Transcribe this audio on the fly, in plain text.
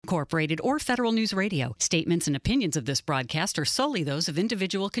Incorporated, or Federal News Radio. Statements and opinions of this broadcast are solely those of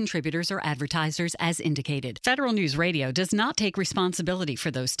individual contributors or advertisers as indicated. Federal News Radio does not take responsibility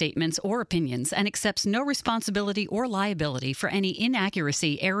for those statements or opinions and accepts no responsibility or liability for any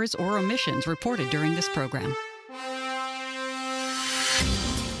inaccuracy, errors, or omissions reported during this program.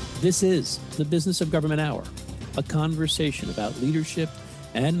 This is the Business of Government Hour, a conversation about leadership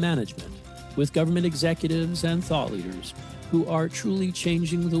and management with government executives and thought leaders who are truly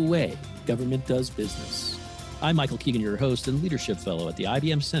changing the way government does business. I'm Michael Keegan, your host and leadership fellow at the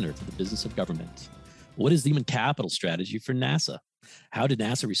IBM Center for the Business of Government. What is the human capital strategy for NASA? How did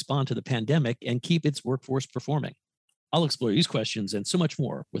NASA respond to the pandemic and keep its workforce performing? I'll explore these questions and so much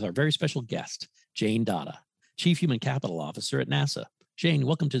more with our very special guest, Jane Datta, Chief Human Capital Officer at NASA. Jane,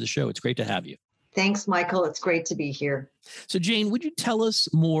 welcome to the show. It's great to have you. Thanks, Michael. It's great to be here. So, Jane, would you tell us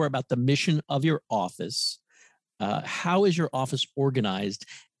more about the mission of your office? How is your office organized?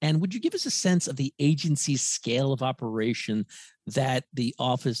 And would you give us a sense of the agency's scale of operation that the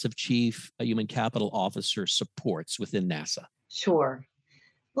Office of Chief Human Capital Officer supports within NASA? Sure.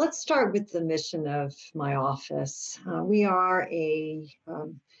 Let's start with the mission of my office. We are a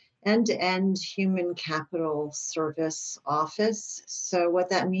end-to-end human capital service office. So what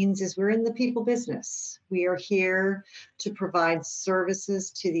that means is we're in the people business. We are here to provide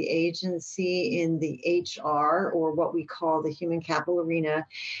services to the agency in the HR, or what we call the human capital arena.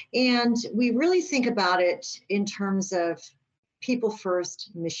 And we really think about it in terms of people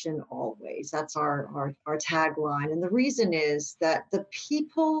first, mission always. That's our tagline. And the reason is that the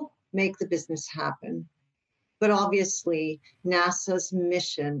people make the business happen. But obviously, NASA's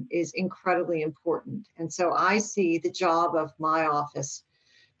mission is incredibly important. And so I see the job of my office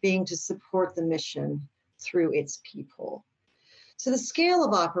being to support the mission through its people. So the scale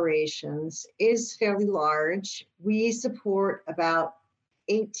of operations is fairly large. We support about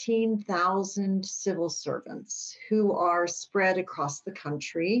 18,000 civil servants who are spread across the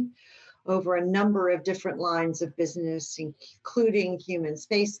country over a number of different lines of business, including human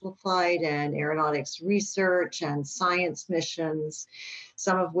spaceflight and aeronautics research and science missions,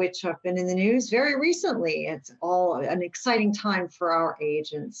 some of which have been in the news very recently. It's all an exciting time for our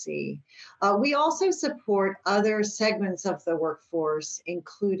agency. We also support other segments of the workforce,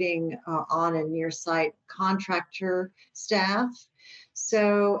 including on and near site contractor staff.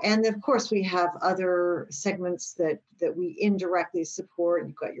 So, and of course, we have other segments that we indirectly support.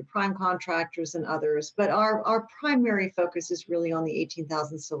 You've got your prime contractors and others, but our primary focus is really on the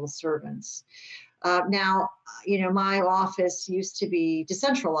 18,000 civil servants. Now, my office used to be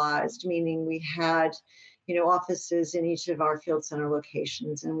decentralized, meaning we had, offices in each of our field center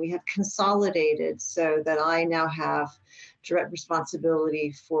locations, and we have consolidated so that I now have direct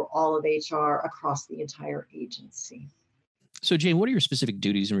responsibility for all of HR across the entire agency. So, Jane, what are your specific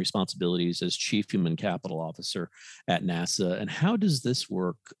duties and responsibilities as Chief Human Capital Officer at NASA, and how does this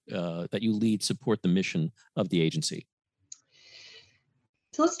work that you lead support the mission of the agency?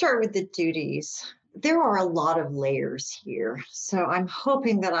 So let's start with the duties. There are a lot of layers here, so I'm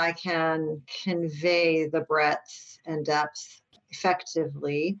hoping that I can convey the breadth and depth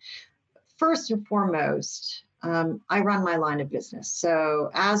effectively. First and foremost, I run my line of business. So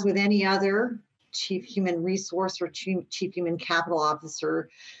as with any other Chief Human Resource or Chief Human Capital Officer,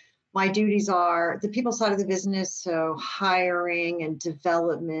 my duties are the people side of the business, so hiring and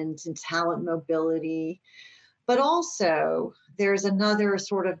development and talent mobility. But also, there's another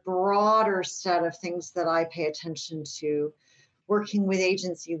sort of broader set of things that I pay attention to, working with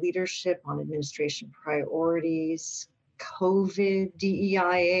agency leadership on administration priorities, COVID,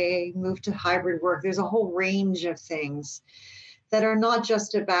 DEIA, move to hybrid work. There's a whole range of things that are not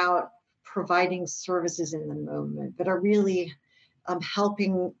just about providing services in the moment, but are really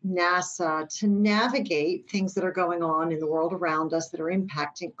helping NASA to navigate things that are going on in the world around us that are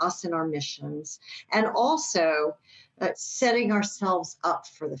impacting us in our missions, and also setting ourselves up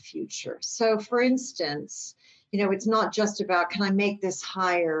for the future. So for instance, it's not just about, can I make this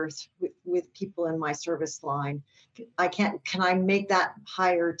hire with people in my service line? Can I make that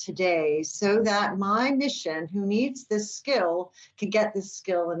hire today so that my mission, who needs this skill, can get this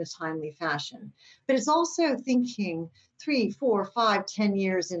skill in a timely fashion? But it's also thinking 3, 4, 5, 10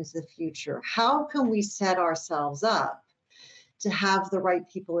 years into the future. How can we set ourselves up to have the right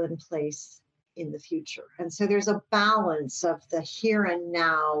people in place in the future? And so there's a balance of the here and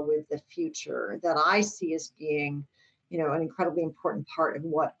now with the future that I see as being, an incredibly important part of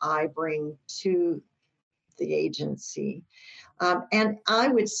what I bring to the agency. And I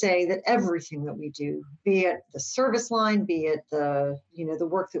would say that everything that we do, be it the service line, be it the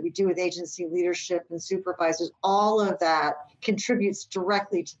work that we do with agency leadership and supervisors, all of that contributes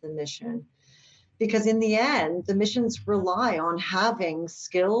directly to the mission. Because in the end, the missions rely on having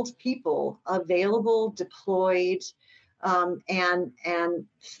skilled people available, deployed, and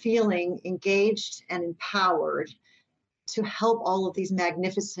feeling engaged and empowered to help all of these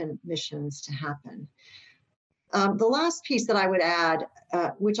magnificent missions to happen. The last piece that I would add,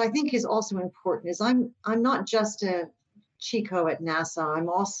 which I think is also important, is I'm not just a Chico at NASA. I'm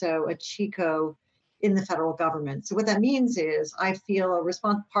also a Chico in the federal government. So what that means is I feel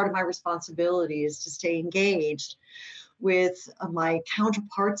part of my responsibility is to stay engaged with my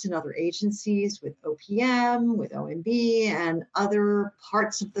counterparts in other agencies, with OPM, with OMB, and other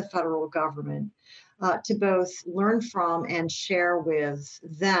parts of the federal government, to both learn from and share with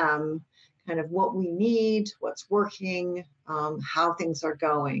them kind of what we need, what's working, how things are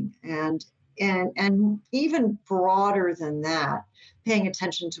going. And even broader than that, paying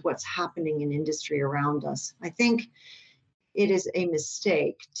attention to what's happening in industry around us. I think it is a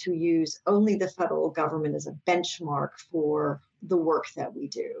mistake to use only the federal government as a benchmark for the work that we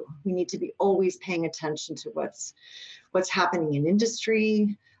do. We need to be always paying attention to what's happening in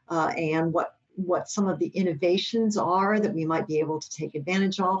industry, and what some of the innovations are that we might be able to take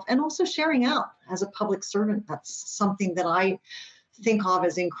advantage of, and also sharing out as a public servant. That's something that I think of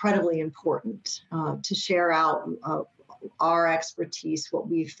as incredibly important, to share out our expertise, what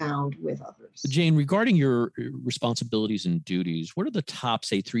we've found with others. Jane, regarding your responsibilities and duties, what are the top,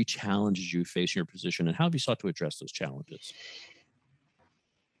 say, 3 challenges you face in your position, and how have you sought to address those challenges?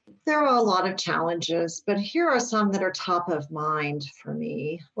 There are a lot of challenges, but here are some that are top of mind for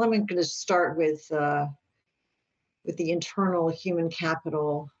me. Well, I'm going to start with the internal human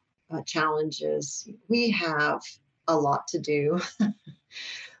capital challenges. We have a lot to do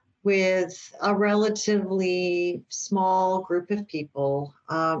with a relatively small group of people.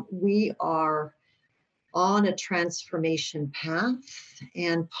 We are on a transformation path,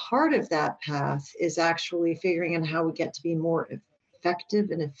 and part of that path is actually figuring out how we get to be more effective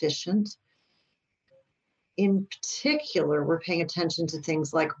and efficient. In particular, we're paying attention to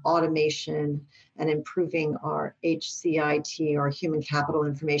things like automation and improving our HCIT, our human capital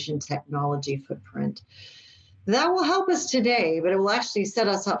information technology footprint. That will help us today, but it will actually set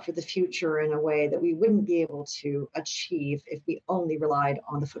us up for the future in a way that we wouldn't be able to achieve if we only relied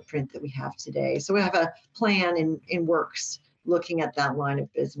on the footprint that we have today. So we have a plan in works looking at that line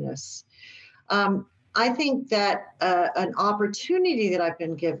of business. I think that an opportunity that I've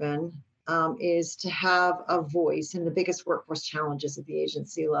been given is to have a voice in the biggest workforce challenges at the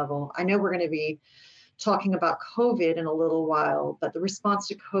agency level. I know we're going to be talking about COVID in a little while, but the response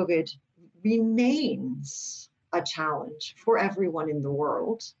to COVID remains a challenge for everyone in the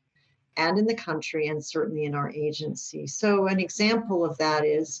world and in the country, and certainly in our agency. So an example of that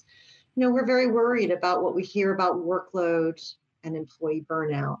is, we're very worried about what we hear about workload and employee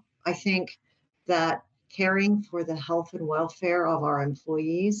burnout. I think that caring for the health and welfare of our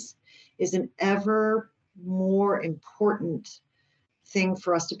employees is an ever more important thing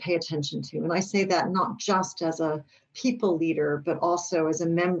for us to pay attention to. And I say that not just as a people leader, but also as a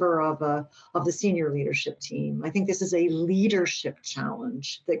member of the senior leadership team. I think this is a leadership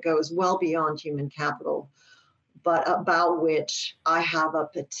challenge that goes well beyond human capital, but about which I have a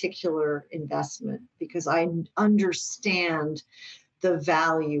particular investment, because I understand the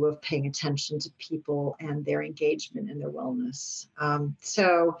value of paying attention to people and their engagement and their wellness.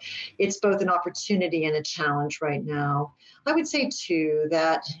 So it's both an opportunity and a challenge right now. I would say, too,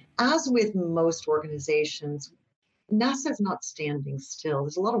 that as with most organizations, NASA is not standing still.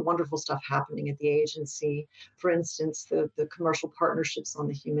 There's a lot of wonderful stuff happening at the agency. For instance, the commercial partnerships on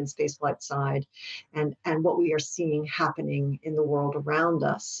the human spaceflight side, and what we are seeing happening in the world around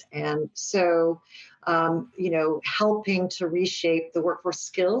us. And so, helping to reshape the workforce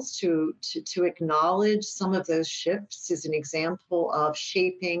skills to acknowledge some of those shifts is an example of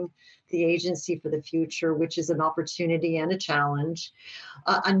shaping the agency for the future, which is an opportunity and a challenge.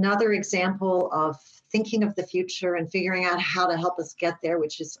 Another example of thinking of the future and figuring out how to help us get there,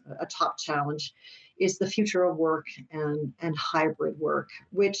 which is a top challenge, is the future of work and hybrid work,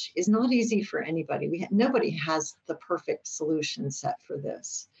 which is not easy for anybody. Nobody has the perfect solution set for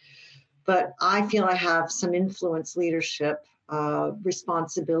this. But I feel I have some influence leadership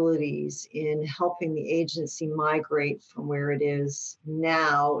responsibilities in helping the agency migrate from where it is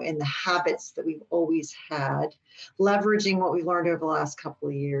now and the habits that we've always had, leveraging what we learned over the last couple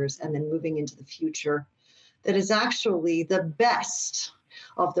of years, and then moving into the future that is actually the best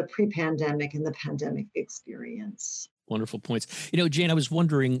of the pre-pandemic and the pandemic experience. Wonderful points. Jane, I was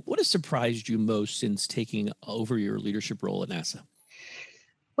wondering, what has surprised you most since taking over your leadership role at NASA?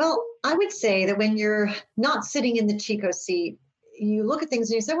 Well, I would say that when you're not sitting in the Chico seat, you look at things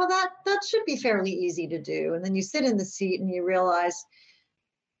and you say, well, that should be fairly easy to do. And then you sit in the seat and you realize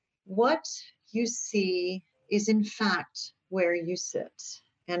what you see is in fact where you sit.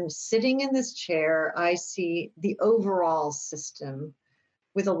 And sitting in this chair, I see the overall system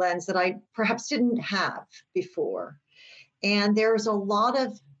with a lens that I perhaps didn't have before. And there's a lot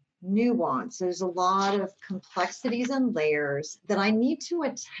of nuance, there's a lot of complexities and layers that I need to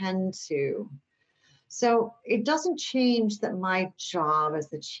attend to. So it doesn't change that my job as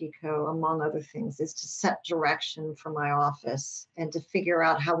the Chico, among other things, is to set direction for my office and to figure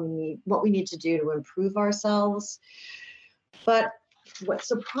out what we need to do to improve ourselves. But what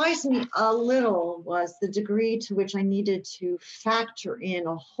surprised me a little was the degree to which I needed to factor in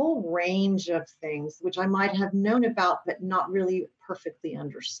a whole range of things, which I might have known about, but not really perfectly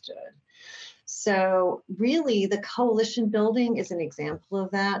understood. So really, the coalition building is an example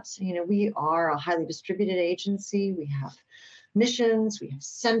of that. We are a highly distributed agency. We have missions, we have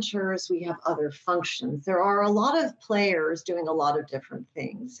centers, we have other functions. There are a lot of players doing a lot of different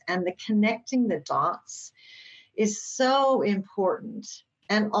things, and the connecting the dots is so important,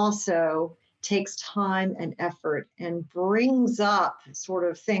 and also takes time and effort and brings up sort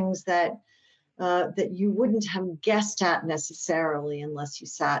of things that you wouldn't have guessed at necessarily unless you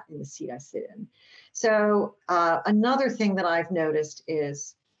sat in the seat I sit in. So another thing that I've noticed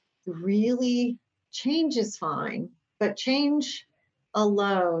is really change is fine, but change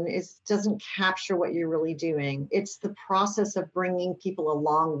alone doesn't capture what you're really doing. It's the process of bringing people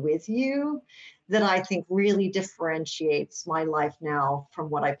along with you that I think really differentiates my life now from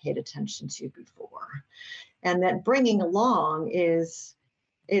what I paid attention to before. And that bringing along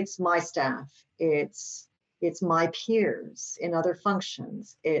it's my staff, it's my peers in other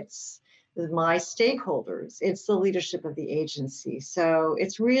functions, it's my stakeholders, it's the leadership of the agency. So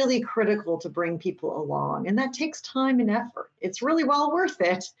it's really critical to bring people along, and that takes time and effort. It's really well worth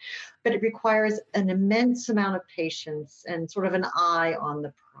it, but it requires an immense amount of patience and sort of an eye on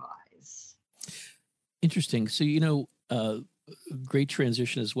the prize. Interesting. So, great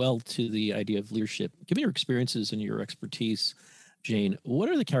transition as well to the idea of leadership. Given your experiences and your expertise, Jane, what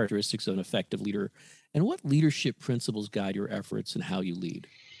are the characteristics of an effective leader, and what leadership principles guide your efforts and how you lead?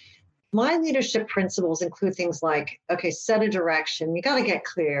 My leadership principles include things like, set a direction. You got to get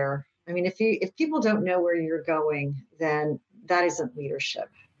clear. I mean, if people don't know where you're going, then that isn't leadership.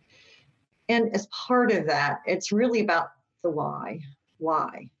 And as part of that, it's really about the why.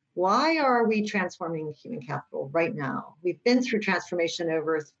 Why? Why are we transforming human capital right now? We've been through transformation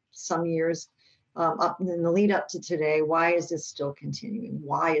over some years, up in the lead up to today. Why is this still continuing?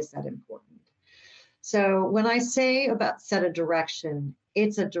 Why is that important? So when I say about set a direction,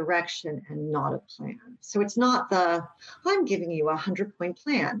 it's a direction and not a plan. So it's not I'm giving you a 100-point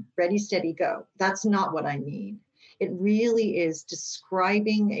plan, ready, steady, go. That's not what I mean. It really is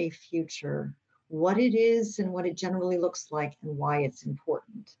describing a future, what it is and what it generally looks like and why it's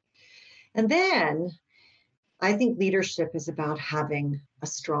important. And then I think leadership is about having a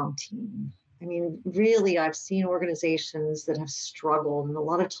strong team. I mean, really, I've seen organizations that have struggled, and a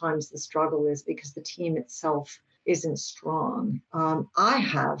lot of times the struggle is because the team itself isn't strong.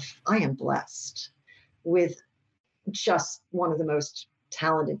 I am blessed with just one of the most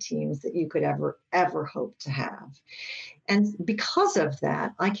talented teams that you could ever hope to have. And because of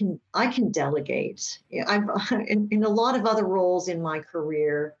that, I can delegate. I've in a lot of other roles in my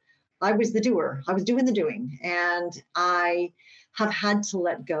career, I was the doer. I was doing the doing, and I have had to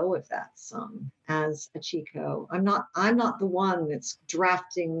let go of that some as a Chico. I'm not the one that's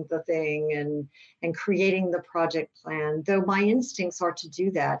drafting the thing and creating the project plan, though my instincts are to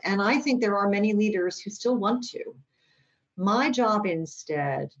do that. And I think there are many leaders who still want to. My job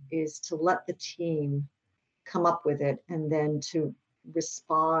instead is to let the team come up with it and then to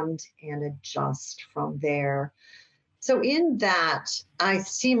respond and adjust from there. So in that, I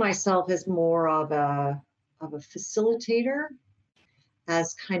see myself as more of a facilitator,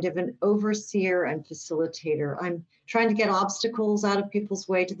 as kind of an overseer and facilitator. I'm trying to get obstacles out of people's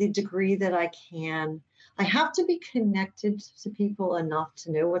way to the degree that I can. I have to be connected to people enough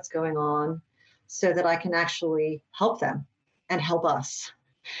to know what's going on so that I can actually help them and help us.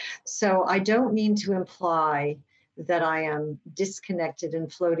 So I don't mean to imply that I am disconnected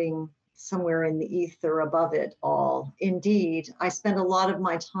and floating somewhere in the ether above it all. Indeed, I spend a lot of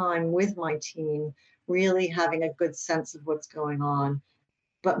my time with my team really having a good sense of what's going on.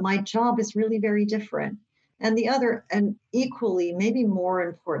 But my job is really very different. And the other, and equally, maybe more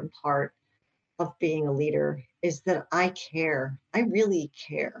important part of being a leader is that I care. I really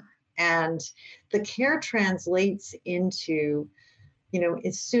care. And the care translates into,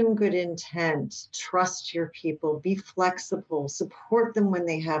 assume good intent, trust your people, be flexible, support them when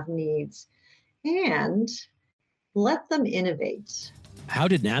they have needs, and let them innovate. How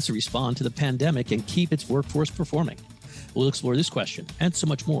did NASA respond to the pandemic and keep its workforce performing? We'll explore this question and so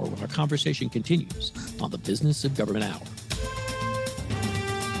much more when our conversation continues on the Business of Government Hour.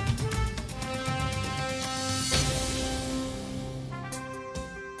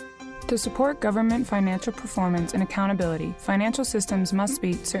 To support government financial performance and accountability, financial systems must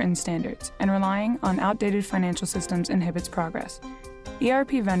meet certain standards, and relying on outdated financial systems inhibits progress.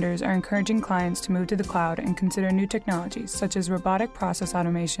 ERP vendors are encouraging clients to move to the cloud and consider new technologies such as robotic process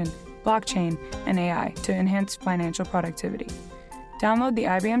automation, blockchain, and AI to enhance financial productivity. Download the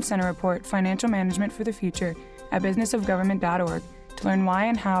IBM Center Report, Financial Management for the Future, at businessofgovernment.org to learn why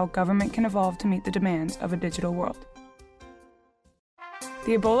and how government can evolve to meet the demands of a digital world.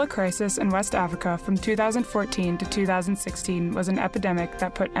 The Ebola crisis in West Africa from 2014 to 2016 was an epidemic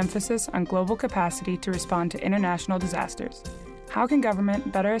that put emphasis on global capacity to respond to international disasters. How can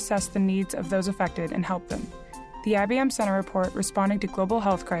government better assess the needs of those affected and help them? The IBM Center Report, Responding to Global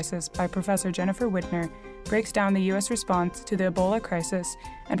Health Crisis by Professor Jennifer Whitner, breaks down the U.S. response to the Ebola crisis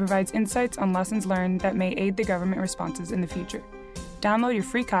and provides insights on lessons learned that may aid the government responses in the future. Download your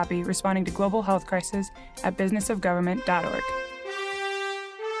free copy, Responding to Global Health Crisis, at businessofgovernment.org.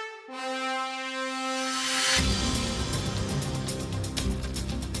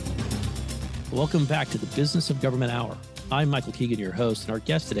 Welcome back to the Business of Government Hour. I'm Michael Keegan, your host, and our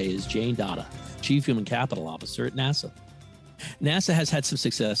guest today is Jane Datta, Chief Human Capital Officer at NASA. NASA has had some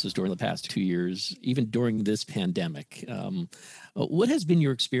successes during the past 2 years, even during this pandemic. What has been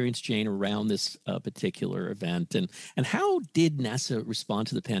your experience, Jane, around this particular event, and how did NASA respond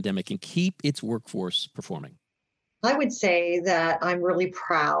to the pandemic and keep its workforce performing? I would say that I'm really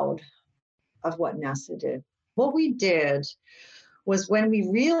proud of what NASA did. What we did was when we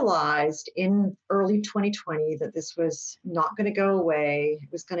realized in early 2020 that this was not going to go away,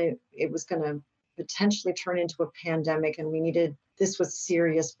 it was going to potentially turn into a pandemic, and this was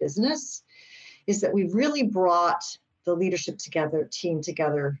serious business, is that we really brought the leadership team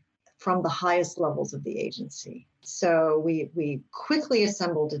together from the highest levels of the agency. So we quickly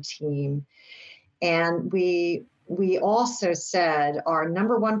assembled a team, and we also said our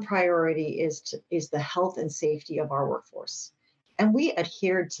number one priority is the health and safety of our workforce. And we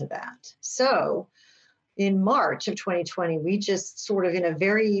adhered to that. So in March of 2020, we just sort of in a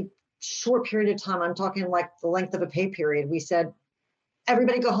very short period of time, I'm talking like the length of a pay period, we said,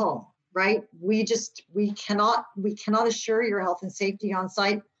 everybody go home, right? We cannot assure your health and safety on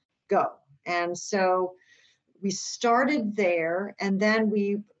site, go. And so we started there, and then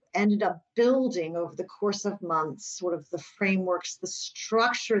we ended up building over the course of months sort of the frameworks, the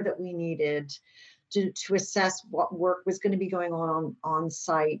structure that we needed to assess what work was going to be going on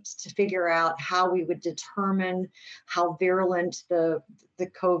site, to figure out how we would determine how virulent the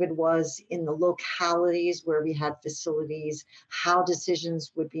COVID was in the localities where we had facilities, how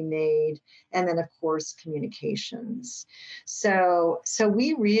decisions would be made, and then, of course, communications. So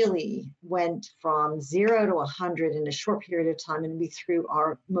we really went from 0 to 100 in a short period of time, and we threw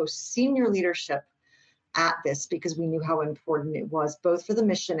our most senior leadership at this because we knew how important it was, both for the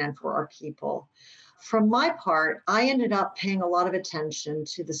mission and for our people. From my part, I ended up paying a lot of attention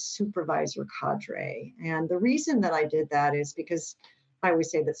to the supervisor cadre. And the reason that I did that is because I always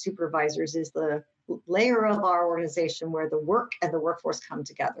say that supervisors is the layer of our organization where the work and the workforce come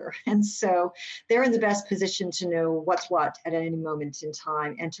together. And so they're in the best position to know what's what at any moment in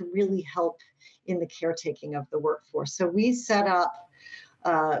time and to really help in the caretaking of the workforce. So we set up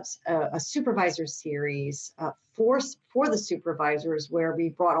a supervisor series for the supervisors, where we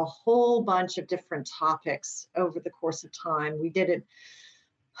brought a whole bunch of different topics over the course of time. We did it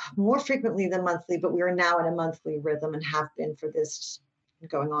more frequently than monthly, but we are now in a monthly rhythm and have been for this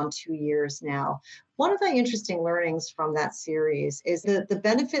going on 2 years now. One of the interesting learnings from that series is that the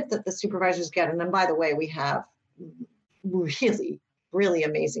benefit that the supervisors get, and then by the way, we have really, really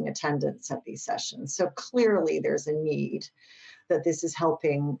amazing attendance at these sessions. So clearly there's a need that this is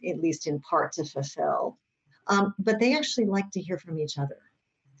helping, at least in part, to fulfill. But they actually like to hear from each other.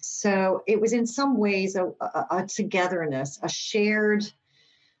 So it was in some ways a togetherness, a shared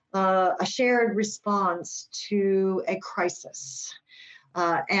response to a crisis.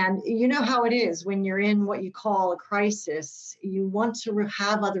 And you know how it is when you're in what you call a crisis, you want to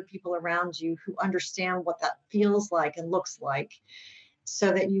have other people around you who understand what that feels like and looks like.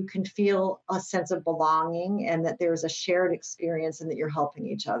 so that you can feel a sense of belonging and that there's a shared experience and that you're helping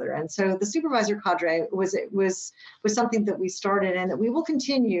each other. And so the supervisor cadre was something that we started and that we will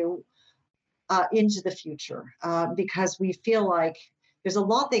continue into the future because we feel like there's a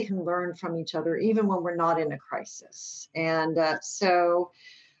lot they can learn from each other, even when we're not in a crisis. And so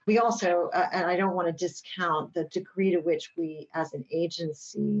we also, and I don't want to discount the degree to which we as an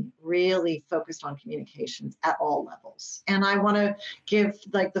agency really focused on communications at all levels. And I want to give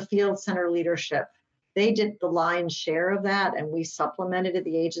like the field center leadership, they did the lion's share of that, and we supplemented at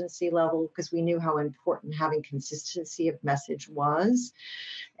the agency level because we knew how important having consistency of message was.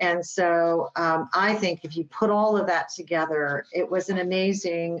 And so I think if you put all of that together, it was an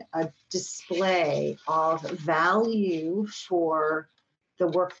amazing display of value for the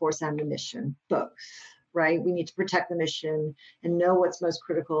workforce and the mission, both, right? We need to protect the mission and know what's most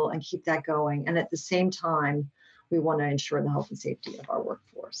critical and keep that going. And at the same time, we want to ensure the health and safety of our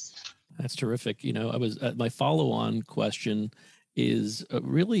workforce. That's terrific. I was my follow-on question is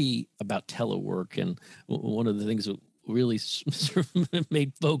really about telework. And one of the things that really sort of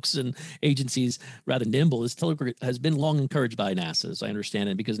made folks and agencies rather nimble is telework has been long encouraged by NASA, as I understand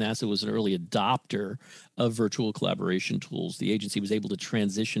it, because NASA was an early adopter of virtual collaboration tools. The agency was able to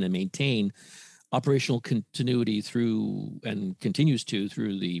transition and maintain operational continuity through and continues to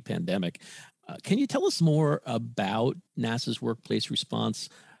through the pandemic. Can you tell us more about NASA's workplace response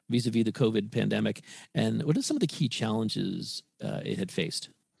vis-a-vis the COVID pandemic, and what are some of the key challenges it had faced?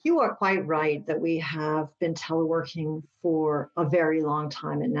 You are quite right that we have been teleworking for a very long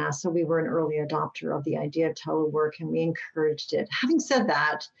time at NASA. We were an early adopter of the idea of telework, and we encouraged it. Having said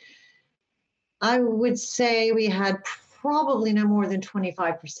that, I would say we had probably no more than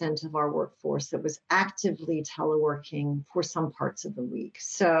 25% of our workforce that was actively teleworking for some parts of the week.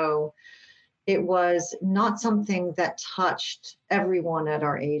 So it was not something that touched everyone at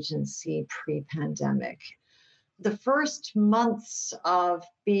our agency pre-pandemic. The first months of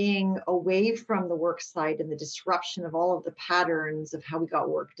being away from the work site and the disruption of all of the patterns of how we got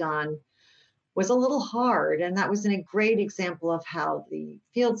work done was a little hard. And that was a great example of how the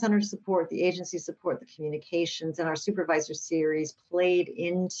field center support, the agency support, the communications, and our supervisor series played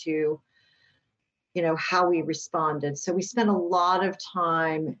into how we responded. So we spent a lot of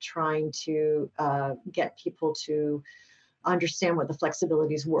time trying to get people to understand what the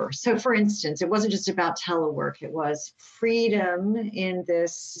flexibilities were. So for instance, it wasn't just about telework, it was freedom in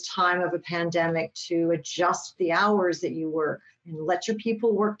this time of a pandemic to adjust the hours that you work and let your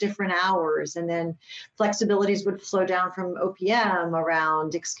people work different hours. And then flexibilities would flow down from OPM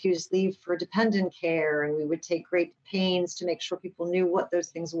around excused leave for dependent care. And we would take great pains to make sure people knew what those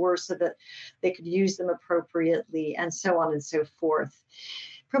things were so that they could use them appropriately, and so on and so forth.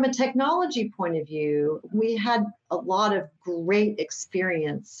 From a technology point of view, we had a lot of great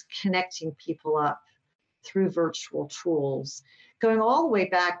experience connecting people up through virtual tools. Going all the way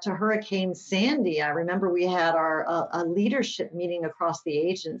back to Hurricane Sandy, I remember we had a leadership meeting across the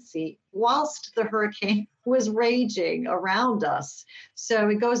agency whilst the hurricane was raging around us. So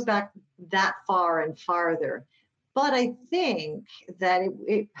it goes back that far and farther. But I think that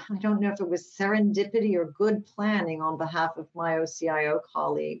I don't know if it was serendipity or good planning on behalf of my OCIO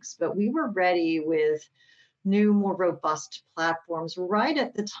colleagues, but we were ready with new, more robust platforms right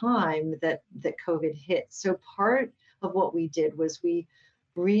at the time that COVID hit. So part of what we did was we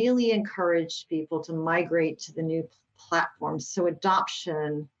really encouraged people to migrate to the new platforms. So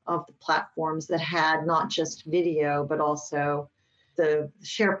adoption of the platforms that had not just video, but also the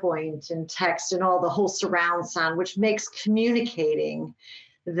SharePoint and text and all the whole surround sound, which makes communicating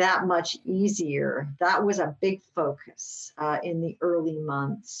that much easier. That was a big focus in the early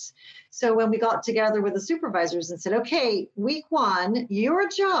months. So when we got together with the supervisors and said, okay, week one, your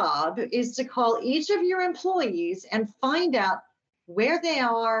job is to call each of your employees and find out where they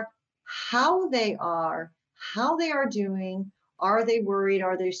are, how they are doing, are they worried,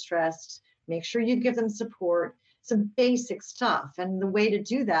 are they stressed, make sure you give them support, some basic stuff. And the way to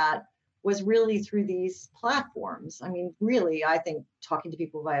do that was really through these platforms. I mean, really, I think talking to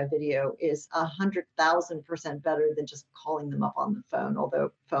people via video is 100,000% better than just calling them up on the phone,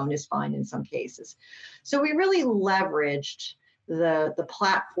 although phone is fine in some cases. So we really leveraged the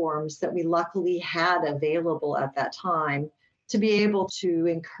platforms that we luckily had available at that time to be able to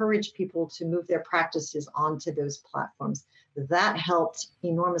encourage people to move their practices onto those platforms. That helped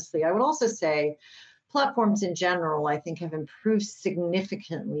enormously. I would also say platforms in general, I think, have improved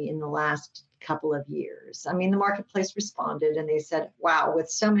significantly in the last couple of years. I mean, the marketplace responded and they said, wow, with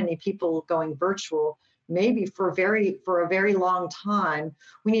so many people going virtual, maybe for a very long time,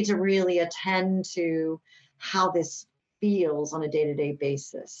 we need to really attend to how this feels on a day-to-day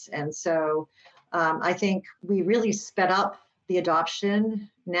basis. And so I think we really sped up the adoption.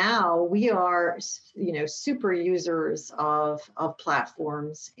 Now we are, super users of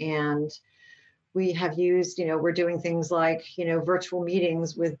platforms, and we have used, we're doing things like, virtual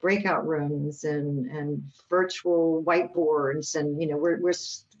meetings with breakout rooms and virtual whiteboards. And, we're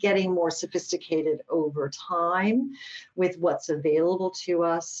getting more sophisticated over time with what's available to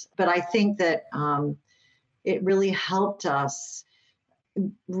us. But I think that it really helped us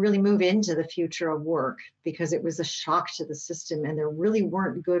really move into the future of work, because it was a shock to the system and there really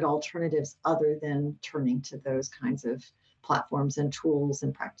weren't good alternatives other than turning to those kinds of platforms and tools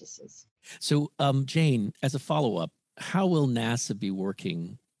and practices. So, Jane, as a follow-up, how will NASA be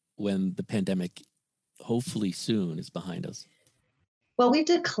working when the pandemic, hopefully soon, is behind us? Well, we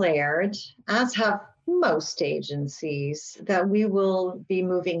declared, as have most agencies, that we will be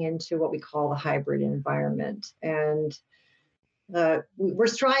moving into what we call the hybrid environment. And we're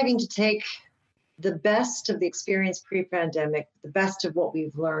striving to take the best of the experience pre-pandemic, the best of what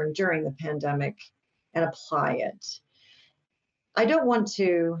we've learned during the pandemic, and apply it. I don't want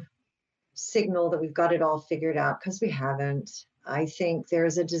to signal that we've got it all figured out, because we haven't. I think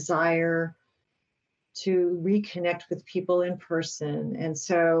there's a desire to reconnect with people in person. And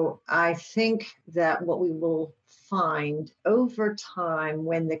so I think that what we will find over time,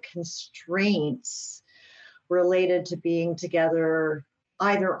 when the constraints related to being together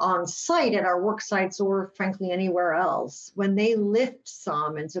either on site at our work sites or frankly anywhere else, when they lift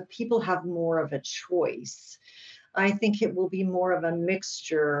some and so people have more of a choice, I think it will be more of a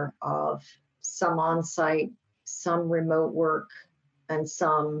mixture of some on-site, some remote work, and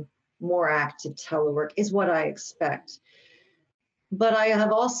some more active telework is what I expect. But I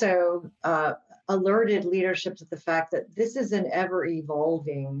have also alerted leadership to the fact that this is an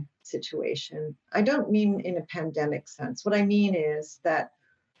ever-evolving situation. I don't mean in a pandemic sense. What I mean is that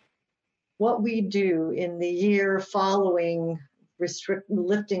what we do in the year following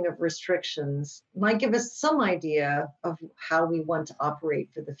lifting of restrictions might give us some idea of how we want to operate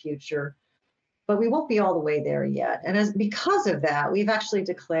for the future, but we won't be all the way there yet. And because of that, we've actually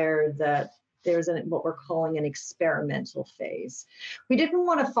declared that there's what we're calling an experimental phase. We didn't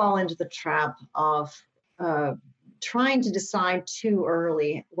want to fall into the trap of trying to decide too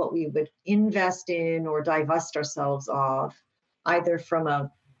early what we would invest in or divest ourselves of, either from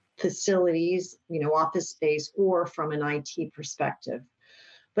a facilities, office space, or from an IT perspective.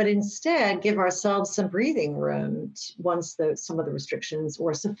 But instead, give ourselves some breathing room once some of the restrictions,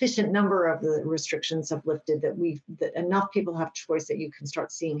 or a sufficient number of the restrictions, have lifted, that enough people have choice that you can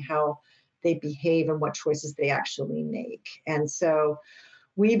start seeing how they behave and what choices they actually make. And so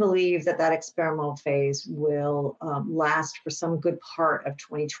we believe that experimental phase will last for some good part of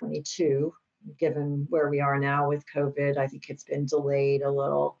 2022, given where we are now with COVID. I think it's been delayed a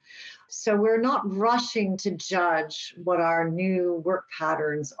little. So we're not rushing to judge what our new work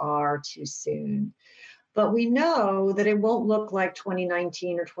patterns are too soon. But we know that it won't look like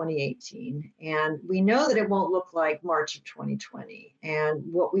 2019 or 2018. And we know that it won't look like March of 2020. And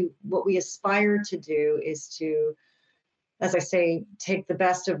what we aspire to do is to, as I say, take the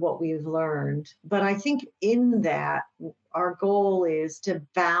best of what we've learned. But I think in that, our goal is to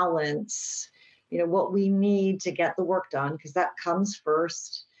balance, what we need to get the work done, because that comes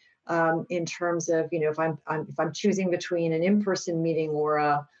first, in terms of, if I'm choosing between an in-person meeting or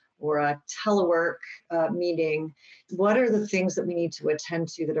a telework meeting, what are the things that we need to attend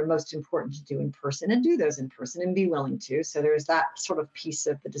to that are most important to do in person, and do those in person and be willing to. So there's that sort of piece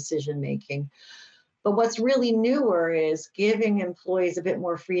of the decision making. But what's really newer is giving employees a bit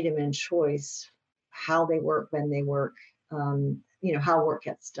more freedom and choice, how they work, when they work, how work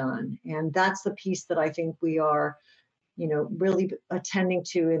gets done. And that's the piece that I think we are, really attending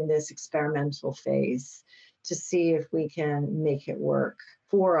to in this experimental phase, to see if we can make it work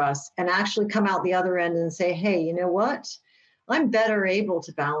for us and actually come out the other end and say, hey, you know what? I'm better able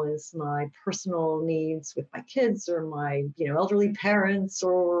to balance my personal needs with my kids or my, elderly parents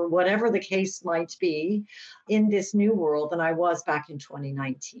or whatever the case might be in this new world than I was back in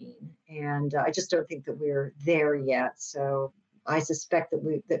 2019. And I just don't think that we're there yet. So I suspect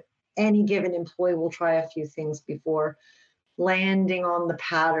that any given employee will try a few things before landing on the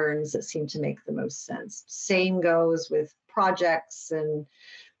patterns that seem to make the most sense. Same goes with projects and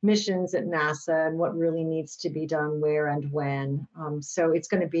missions at NASA and what really needs to be done where and when. So it's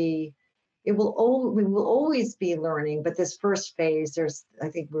going to be, we will always be learning, but this first phase, I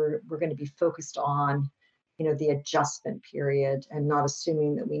think we're going to be focused on, the adjustment period, and not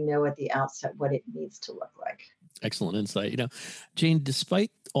assuming that we know at the outset what it needs to look like. Excellent insight. Jane,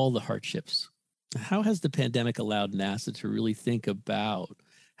 despite all the hardships How has the pandemic allowed NASA to really think about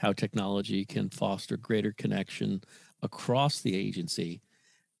how technology can foster greater connection across the agency?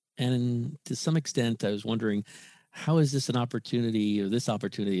 And to some extent, I was wondering, how is this an opportunity, or this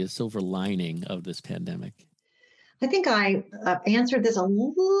opportunity, a silver lining of this pandemic? I think I answered this a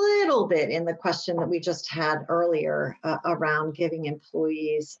little bit in the question that we just had earlier around giving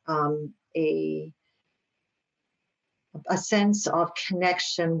employees a sense of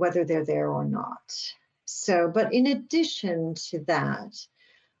connection, whether they're there or not. So, but in addition to that,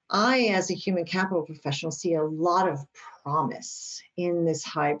 I, as a human capital professional, see a lot of promise in this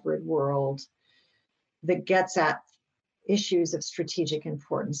hybrid world that gets at issues of strategic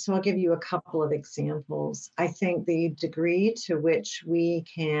importance. So I'll give you a couple of examples. I think the degree to which we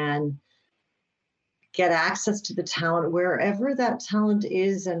can get access to the talent wherever that talent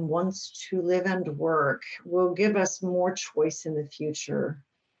is and wants to live and work will give us more choice in the future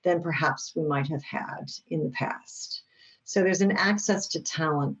than perhaps we might have had in the past. So there's an access to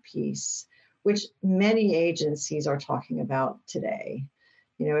talent piece, which many agencies are talking about today.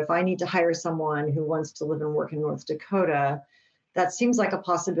 You know, if I need to hire someone who wants to live and work in North Dakota, that seems like a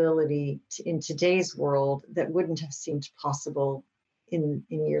possibility in today's world that wouldn't have seemed possible in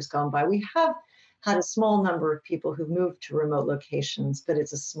years gone by. We have had a small number of people who've moved to remote locations, but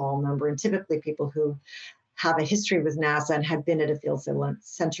it's a small number, and typically people who have a history with NASA and had been at a field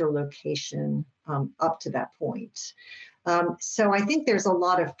center location up to that point. So I think there's a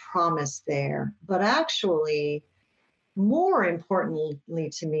lot of promise there, but actually, more importantly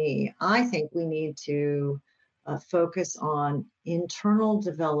to me, I think we need to focus on internal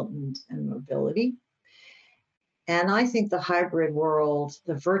development and mobility. And I think the hybrid world,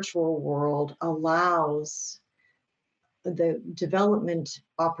 the virtual world, allows the development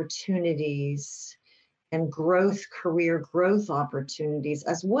opportunities and career growth opportunities,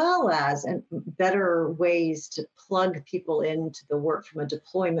 as well as better ways to plug people into the work from a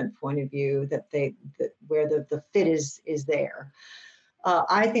deployment point of view, where the fit is there.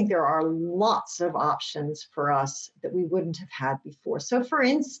 I think there are lots of options for us that we wouldn't have had before. So for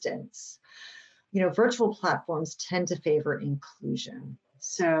instance, you know, virtual platforms tend to favor inclusion.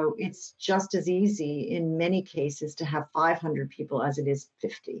 So it's just as easy in many cases to have 500 people as it is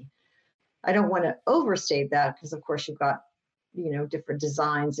 50. I don't want to overstate that because, of course, you've got, you know, different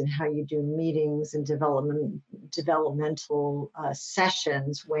designs and how you do meetings and developmental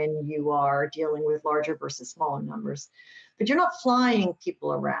sessions when you are dealing with larger versus smaller numbers. But you're not flying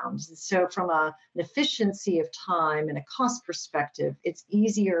people around. So from an efficiency of time and a cost perspective, it's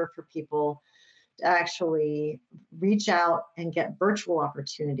easier for people to actually reach out and get virtual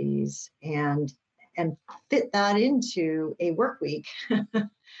opportunities and fit that into a work week.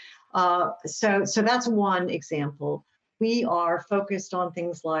 So that's one example. We are focused on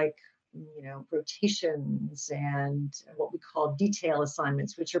things like, you know, rotations and what we call detail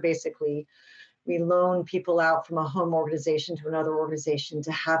assignments, which are basically we loan people out from a home organization to another organization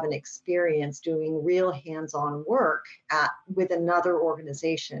to have an experience doing real hands-on work with another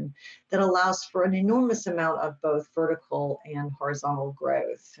organization that allows for an enormous amount of both vertical and horizontal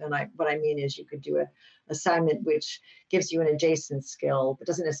growth. And what I mean is you could do an assignment which gives you an adjacent skill, but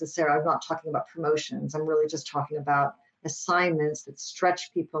doesn't necessarily, I'm not talking about promotions. I'm really just talking about assignments that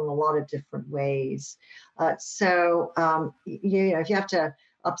stretch people in a lot of different ways. So you know, if you have to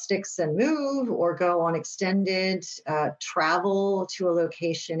up sticks and move or go on extended travel to a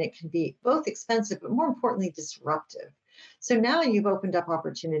location, it can be both expensive, but more importantly, disruptive. So now you've opened up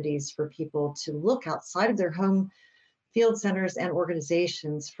opportunities for people to look outside of their home field centers and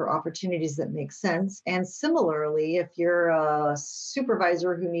organizations for opportunities that make sense. And similarly, if you're a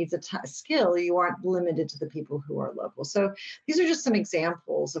supervisor who needs a skill, you aren't limited to the people who are local. So these are just some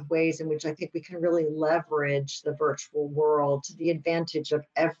examples of ways in which I think we can really leverage the virtual world to the advantage of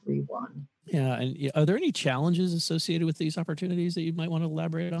everyone. Yeah. And are there any challenges associated with these opportunities that you might want to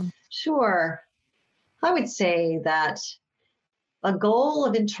elaborate on? Sure. I would say that a goal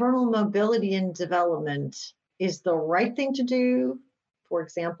of internal mobility and development is the right thing to do. For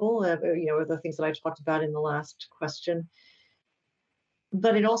example, you know, the things that I talked about in the last question,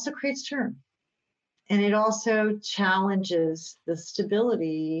 but it also creates churn. And it also challenges the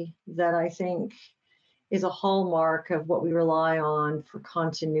stability that I think is a hallmark of what we rely on for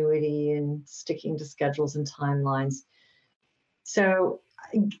continuity and sticking to schedules and timelines. So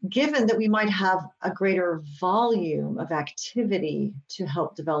given that we might have a greater volume of activity to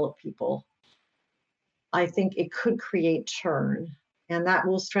help develop people, I think it could create churn, and that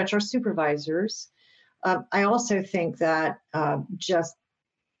will stretch our supervisors. I also think that just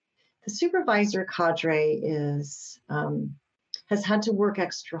the supervisor cadre has had to work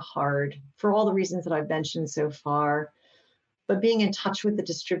extra hard for all the reasons that I've mentioned so far. But being in touch with the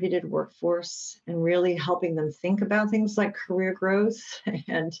distributed workforce and really helping them think about things like career growth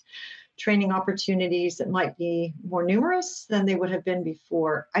and training opportunities that might be more numerous than they would have been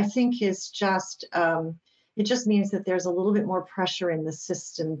before, I think is just, it just means that there's a little bit more pressure in the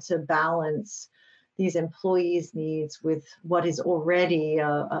system to balance these employees' needs with what is already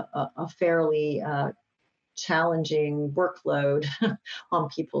a fairly challenging workload on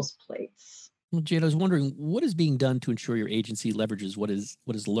people's plates. Well, Jane, I was wondering, what is being done to ensure your agency leverages what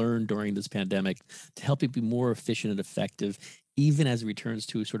is learned during this pandemic to help it be more efficient and effective, even as it returns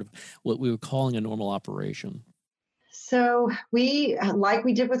to sort of what we were calling a normal operation? So we, like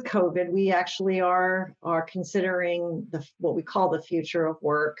we did with COVID, we actually are considering what we call the future of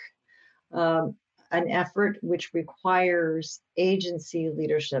work, an effort which requires agency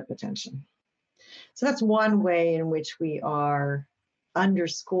leadership attention. So that's one way in which we are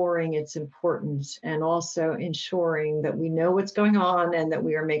underscoring its importance and also ensuring that we know what's going on and that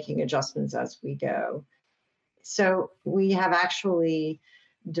we are making adjustments as we go. So we have actually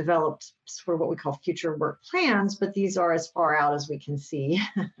developed for what we call future work plans, but these are as far out as we can see,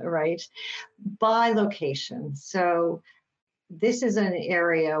 right? By location. So this is an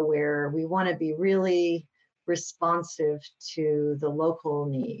area where we want to be really responsive to the local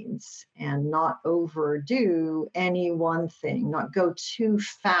needs and not overdo any one thing, not go too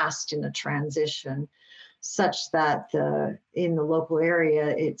fast in a transition such that in the local area,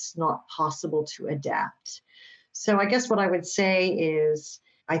 it's not possible to adapt. So I guess what I would say is,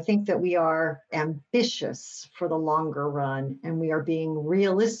 I think that we are ambitious for the longer run, and we are being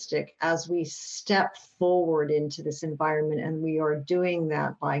realistic as we step forward into this environment. And we are doing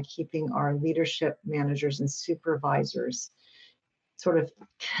that by keeping our leadership managers and supervisors sort of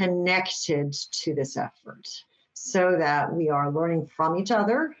connected to this effort so that we are learning from each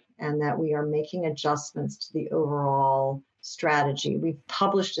other and that we are making adjustments to the overall strategy. We've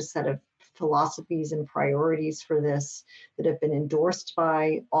published a set of philosophies and priorities for this that have been endorsed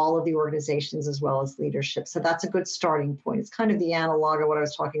by all of the organizations as well as leadership. So that's a good starting point. It's kind of the analog of what I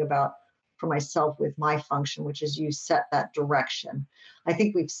was talking about for myself with my function, which is you set that direction. I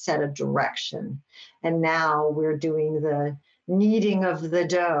think we've set a direction, and now we're doing the kneading of the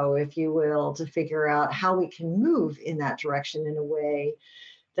dough, if you will, to figure out how we can move in that direction in a way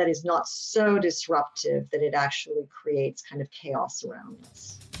that is not so disruptive that it actually creates kind of chaos around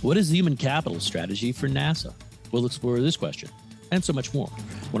us. What is the human capital strategy for NASA? We'll explore this question and so much more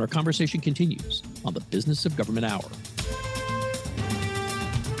when our conversation continues on the Business of Government Hour.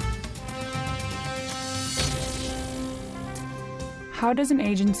 How does an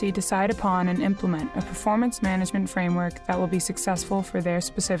agency decide upon and implement a performance management framework that will be successful for their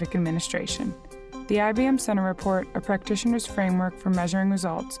specific administration? The IBM Center Report, A Practitioner's Framework for Measuring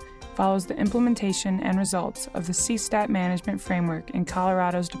Results, follows the implementation and results of the CSTAT management framework in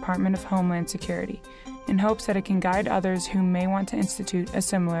Colorado's Department of Homeland Security, in hopes that it can guide others who may want to institute a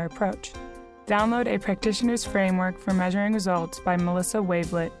similar approach. Download A Practitioner's Framework for Measuring Results by Melissa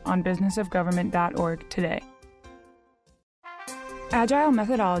Wavelet on businessofgovernment.org today. Agile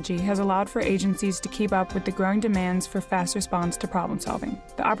methodology has allowed for agencies to keep up with the growing demands for fast response to problem solving.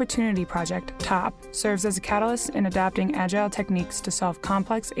 The Opportunity Project, TOP, serves as a catalyst in adapting agile techniques to solve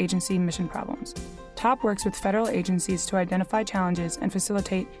complex agency mission problems. TOP works with federal agencies to identify challenges and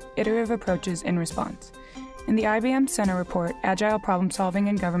facilitate iterative approaches in response. In the IBM Center Report, Agile Problem Solving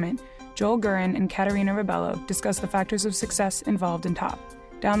in Government, Joel Gurin and Katerina Rebello discuss the factors of success involved in TOP.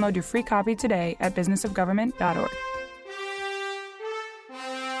 Download your free copy today at businessofgovernment.org.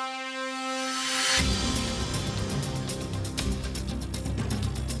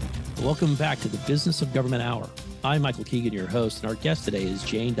 Welcome back to the Business of Government Hour. I'm Michael Keegan, your host, and our guest today is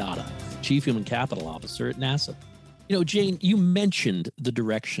Jane Datta, Chief Human Capital Officer at NASA. You know, Jane, you mentioned the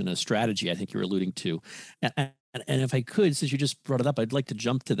direction, a strategy I think you're alluding to. And if I could, since you just brought it up, I'd like to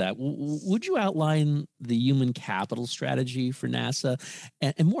jump to that. Would you outline the human capital strategy for NASA?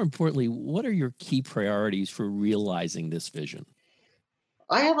 And more importantly, what are your key priorities for realizing this vision?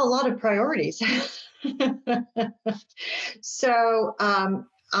 I have a lot of priorities. So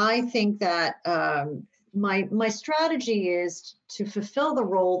I think that my strategy is to fulfill the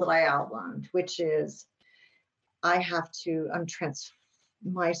role that I outlined, which is my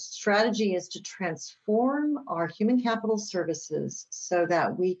strategy is to transform our human capital services so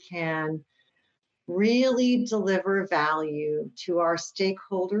that we can really deliver value to our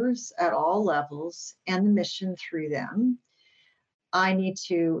stakeholders at all levels and the mission through them. I need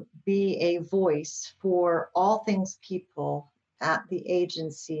to be a voice for all things people at the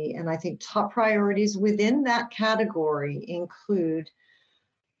agency. And I think top priorities within that category include,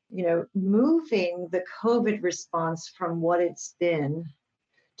 moving the COVID response from what it's been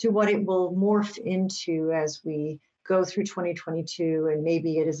to what it will morph into as we go through 2022. And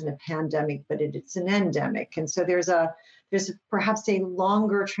maybe it isn't a pandemic, but it's an endemic. And so there's perhaps a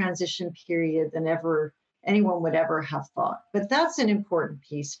longer transition period than anyone would ever have thought. But that's an important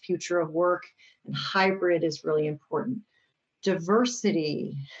piece. Future of work and hybrid is really important.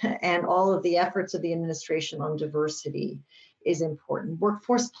 Diversity and all of the efforts of the administration on diversity is important.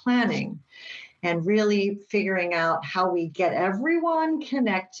 Workforce planning and really figuring out how we get everyone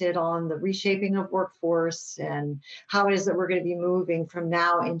connected on the reshaping of workforce and how it is that we're going to be moving from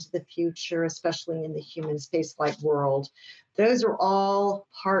now into the future, especially in the human spaceflight world. Those are all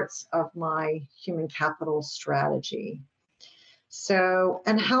parts of my human capital strategy. So,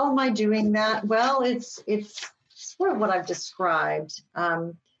 and how am I doing that? Well, it's sort of what I've described.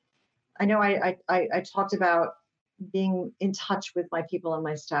 I know I talked about being in touch with my people and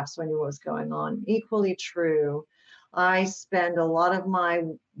my staff, so I knew what was going on. Equally true, I spend a lot of my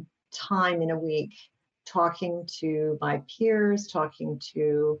time in a week talking to my peers, talking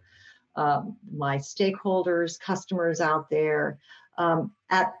to my stakeholders, customers out there,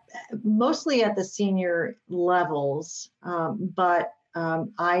 mostly at the senior levels. But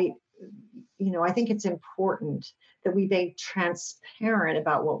I think it's important that we be transparent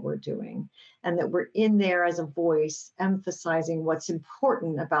about what we're doing and that we're in there as a voice emphasizing what's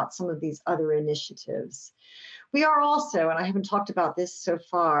important about some of these other initiatives. We are also, and I haven't talked about this so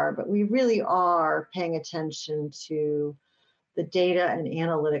far, but we really are paying attention to the data and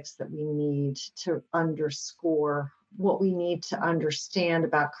analytics that we need to underscore what we need to understand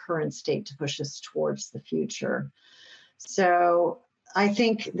about current state to push us towards the future. So I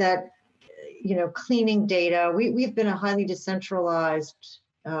think that cleaning data. We've been a highly decentralized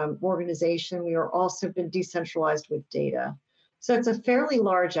organization. We are also been decentralized with data. So it's a fairly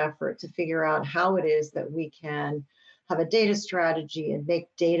large effort to figure out how it is that we can have a data strategy and make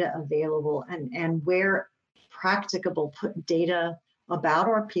data available and where practicable, put data about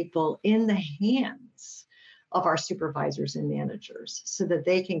our people in the hands of our supervisors and managers so that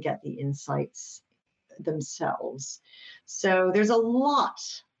they can get the insights themselves. So there's a lot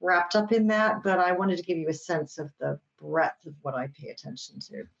wrapped up in that, but I wanted to give you a sense of the breadth of what I pay attention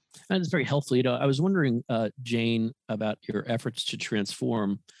to. That's very helpful. I was wondering, Jane, about your efforts to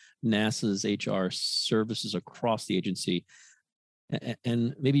transform NASA's HR services across the agency.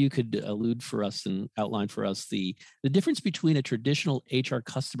 And maybe you could allude for us and outline for us the difference between a traditional HR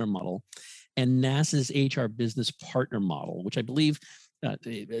customer model and NASA's HR business partner model, which I believe,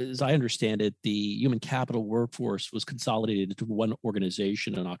 as I understand it, the human capital workforce was consolidated into one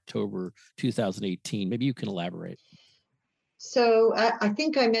organization in October 2018. Maybe you can elaborate. So I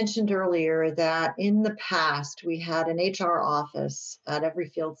think I mentioned earlier that in the past, we had an HR office at every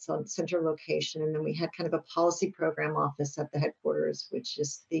field center location, and then we had kind of a policy program office at the headquarters, which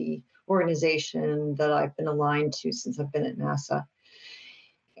is the organization that I've been aligned to since I've been at NASA.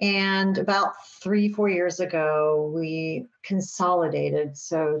 And about 3-4 years ago, we consolidated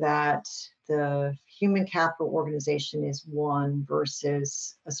so that the human capital organization is one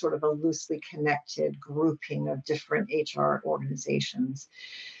versus a sort of a loosely connected grouping of different HR organizations.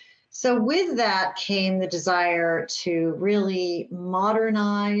 So with that came the desire to really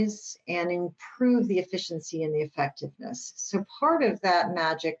modernize and improve the efficiency and the effectiveness. So part of that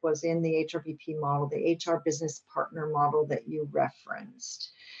magic was in the HRBP model, the HR business partner model that you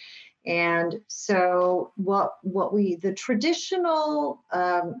referenced. And so the traditional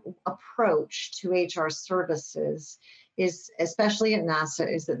approach to HR services is, especially at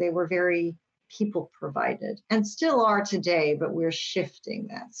NASA, is that they were very people provided and still are today, but we're shifting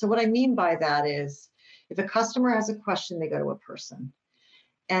that. So what I mean by that is if a customer has a question, they go to a person.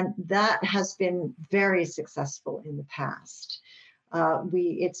 And that has been very successful in the past.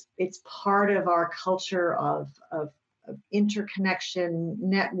 It's part of our culture of interconnection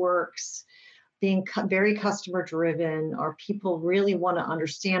networks, being very customer driven. Our people really want to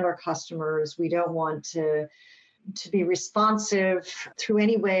understand our customers. We don't want to be responsive through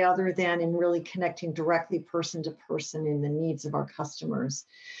any way other than in really connecting directly person to person in the needs of our customers.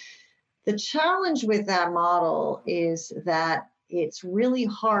 The challenge with that model is that it's really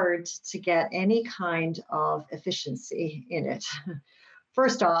hard to get any kind of efficiency in it.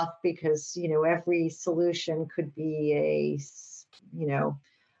 First off, because every solution could be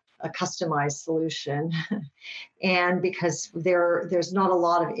a customized solution, and because there's not a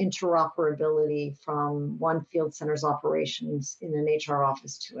lot of interoperability from one field center's operations in an HR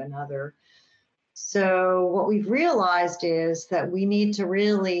office to another. So what we've realized is that we need to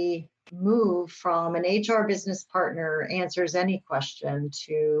really move from an HR business partner answers any question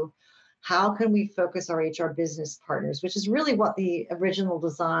to how can we focus our HR business partners, which is really what the original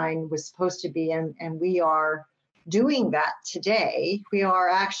design was supposed to be. And we are doing that today. We are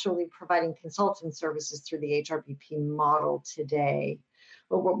actually providing consultant services through the HRBP model today.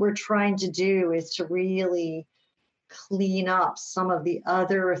 But what we're trying to do is to really clean up some of the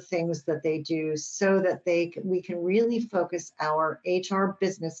other things that they do so that we can really focus our HR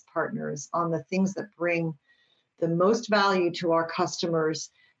business partners on the things that bring the most value to our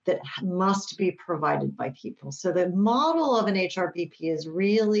customers that must be provided by people. So the model of an HRBP is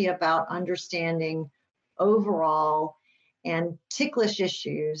really about understanding overall and ticklish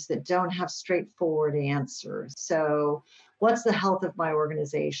issues that don't have straightforward answers. So what's the health of my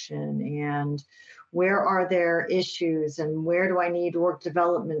organization, and where are there issues, and where do I need work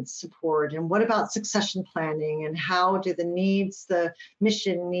development support, and what about succession planning, and how do the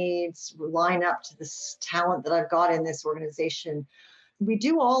mission needs line up to this talent that I've got in this organization? We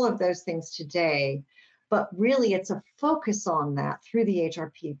do all of those things today, but really it's a focus on that through the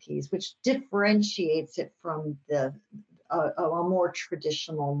HRPPs, which differentiates it from a more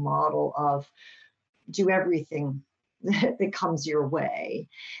traditional model of do everything that comes your way.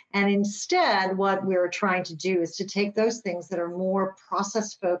 And instead, what we're trying to do is to take those things that are more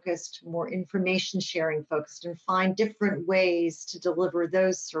process focused, more information sharing focused, and find different ways to deliver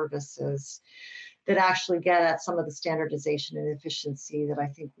those services that actually get at some of the standardization and efficiency that I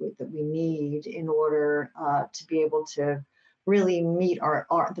think that we need in order to be able to really meet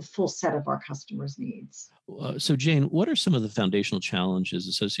the full set of our customers' needs. So Jane, what are some of the foundational challenges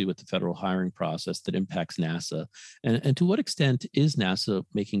associated with the federal hiring process that impacts NASA? And to what extent is NASA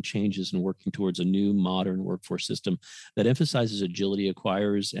making changes and working towards a new modern workforce system that emphasizes agility,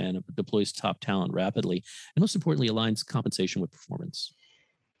 acquires and deploys top talent rapidly, and most importantly, aligns compensation with performance?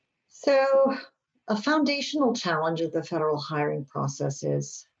 So a foundational challenge of the federal hiring process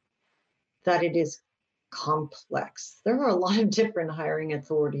is that it is complex. There are a lot of different hiring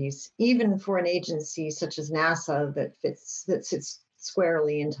authorities, even for an agency such as NASA that sits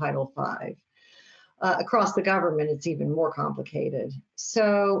squarely in Title V. Across the government, it's even more complicated.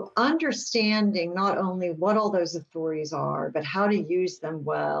 So understanding not only what all those authorities are, but how to use them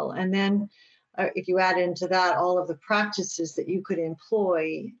well. And then if you add into that all of the practices that you could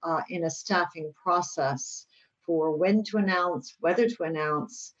employ in a staffing process for when to announce, whether to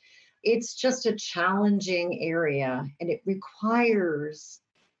announce, it's just a challenging area, and it requires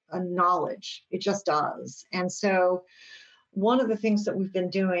a knowledge. It just does. And so one of the things that we've been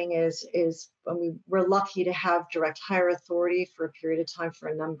doing is we're lucky to have direct hire authority for a period of time for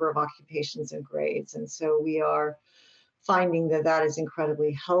a number of occupations and grades. And so we are finding that is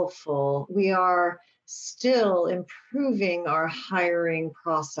incredibly helpful. We are still improving our hiring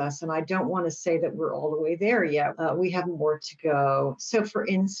process, and I don't want to say that we're all the way there yet. We have more to go. So for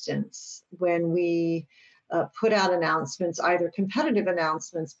instance, when we put out announcements, either competitive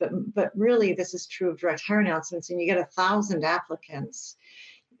announcements, but really this is true of direct hire announcements, and you get 1,000 applicants,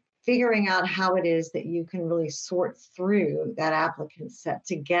 figuring out how it is that you can really sort through that applicant set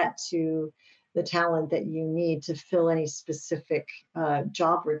to get to the talent that you need to fill any specific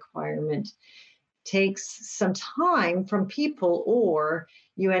job requirement takes some time from people, or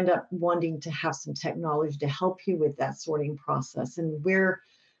you end up wanting to have some technology to help you with that sorting process. And we're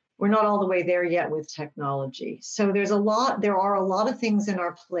not all the way there yet with technology. So there are a lot of things in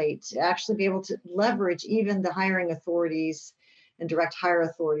our plate to actually be able to leverage even the hiring authorities and direct hire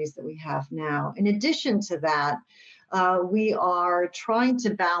authorities that we have now. In addition to that, we are trying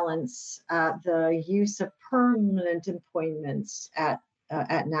to balance the use of permanent appointments at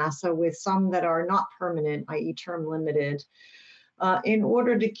NASA with some that are not permanent, i.e. term limited, in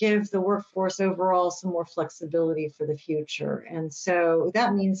order to give the workforce overall some more flexibility for the future. And so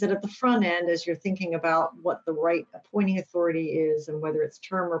that means that at the front end, as you're thinking about what the right appointing authority is and whether it's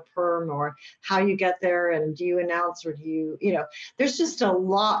term or perm or how you get there and do you announce or do you, there's just a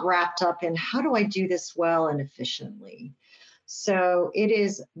lot wrapped up in how do I do this well and efficiently. So it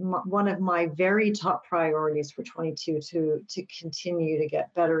is one of my very top priorities for 22 to continue to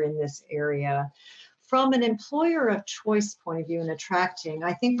get better in this area. From an employer of choice point of view and attracting,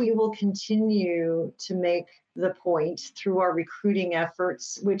 I think we will continue to make the point through our recruiting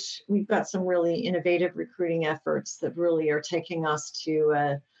efforts, which we've got some really innovative recruiting efforts that really are taking us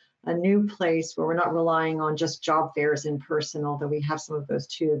to a new place where we're not relying on just job fairs in person, although we have some of those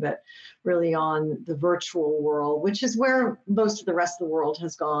too, but really on the virtual world, which is where most of the rest of the world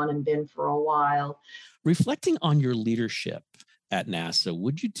has gone and been for a while. Reflecting on your leadership at NASA.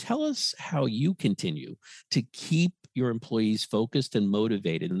 Would you tell us how you continue to keep your employees focused and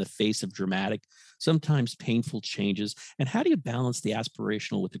motivated in the face of dramatic, sometimes painful changes? And how do you balance the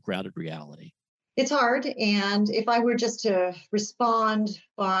aspirational with the grounded reality? It's hard. And if I were just to respond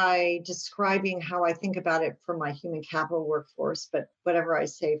by describing how I think about it for my human capital workforce, but whatever I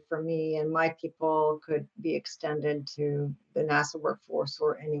say for me and my people could be extended to the NASA workforce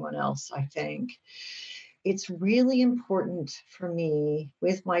or anyone else, I think. It's really important for me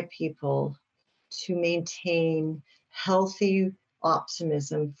with my people to maintain healthy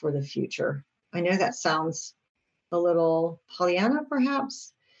optimism for the future. I know that sounds a little Pollyanna,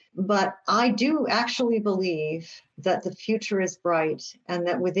 perhaps, but I do actually believe that the future is bright and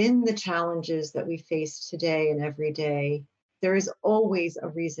that within the challenges that we face today and every day, there is always a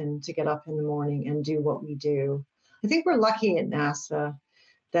reason to get up in the morning and do what we do. I think we're lucky at NASA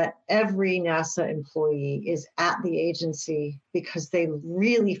that every NASA employee is at the agency because they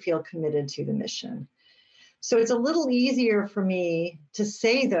really feel committed to the mission. So it's a little easier for me to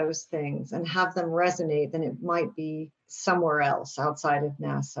say those things and have them resonate than it might be somewhere else outside of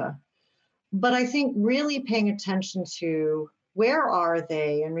NASA. But I think really paying attention to where are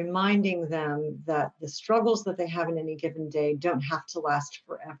they and reminding them that the struggles that they have in any given day don't have to last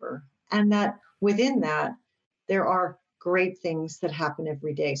forever. And that within that, there are great things that happen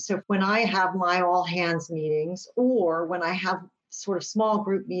every day. So when I have my all hands meetings, or when I have sort of small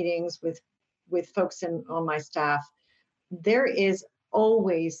group meetings with folks on my staff, there is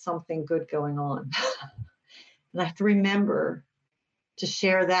always something good going on. And I have to remember to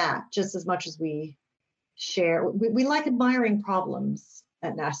share that just as much as we share. We like admiring problems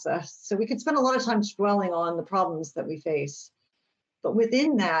at NASA. So we could spend a lot of time dwelling on the problems that we face. But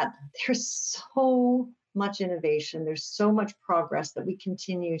within that, there's so much innovation. There's so much progress that we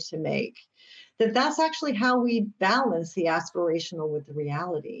continue to make. That's actually how we balance the aspirational with the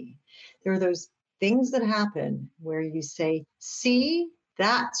reality. There are those things that happen where you say, see,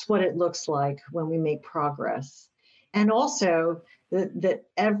 that's what it looks like when we make progress. And also that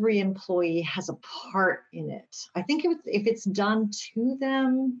every employee has a part in it. I think if it's done to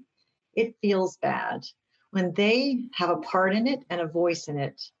them, it feels bad. When they have a part in it and a voice in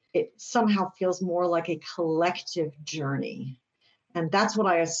it, it somehow feels more like a collective journey. And that's what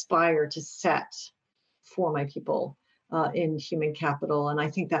I aspire to set for my people in human capital. And I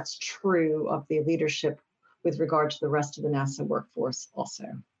think that's true of the leadership with regard to the rest of the NASA workforce also.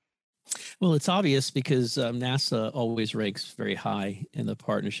 Well, it's obvious because NASA always ranks very high in the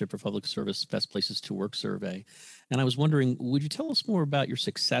Partnership for Public Service Best Places to Work survey. And I was wondering, would you tell us more about your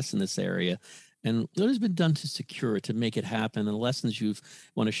success in this area and what has been done to secure it, to make it happen, and the lessons you've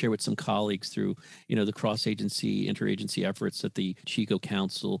want to share with some colleagues through, the cross-agency, interagency efforts at the Chico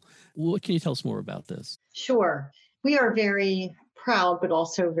Council? What can you tell us more about this? Sure. We are very proud, but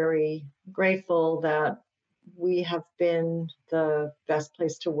also very grateful that we have been the best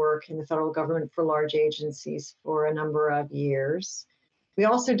place to work in the federal government for large agencies for a number of years. We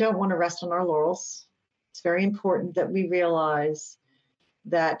also don't want to rest on our laurels. It's very important that we realize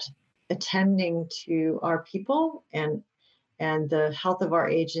that attending to our people and the health of our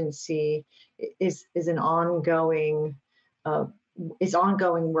agency is an ongoing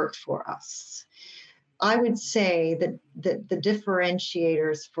work for us. I would say that the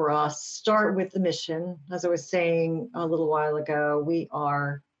differentiators for us start with the mission. As I was saying a little while ago, we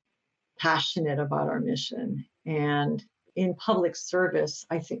are passionate about our mission. And in public service,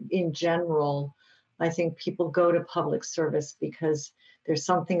 I think in general, I think people go to public service because there's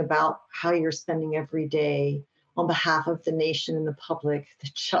something about how you're spending every day on behalf of the nation and the public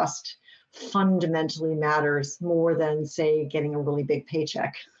that just fundamentally matters more than, say, getting a really big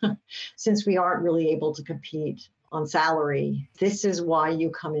paycheck. Since we aren't really able to compete on salary, this is why you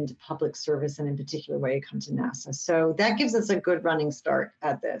come into public service, and in particular why you come to NASA. So that gives us a good running start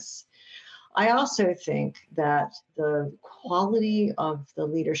at this. I also think that the quality of the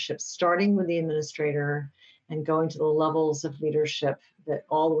leadership, starting with the administrator and going to the levels of leadership that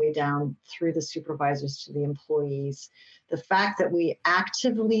all the way down through the supervisors to the employees, the fact that we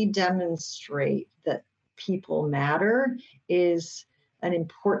actively demonstrate that people matter is an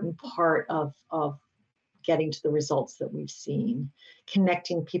important part of getting to the results that we've seen.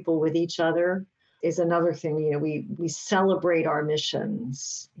 Connecting people with each other is another thing. We celebrate our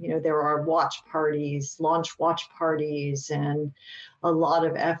missions. There are launch watch parties, and a lot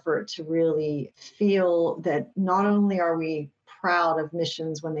of effort to really feel that not only are we proud of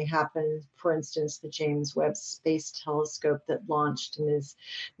missions when they happen. For instance, the James Webb Space Telescope that launched and is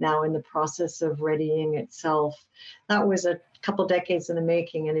now in the process of readying itself. That was a couple decades in the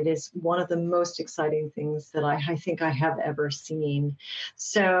making, and it is one of the most exciting things that I think I have ever seen.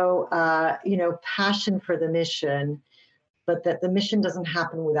 So, passion for the mission, but that the mission doesn't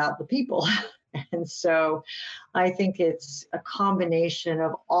happen without the people. And so I think it's a combination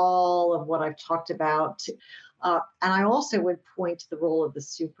of all of what I've talked about. And I also would point to the role of the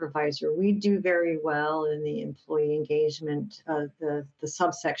supervisor. We do very well in the employee engagement, the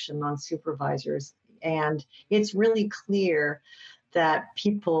subsection on supervisors. And it's really clear that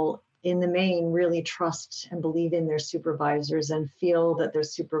people in the main really trust and believe in their supervisors and feel that their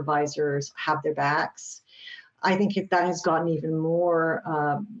supervisors have their backs. I think that has gotten even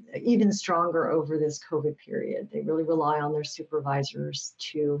stronger over this COVID period. They really rely on their supervisors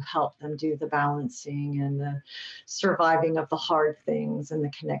to help them do the balancing and the surviving of the hard things and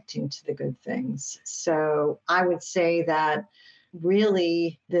the connecting to the good things. So I would say that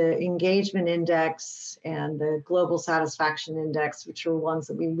really the engagement index and the global satisfaction index, which are ones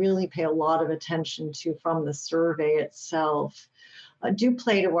that we really pay a lot of attention to from the survey itself, do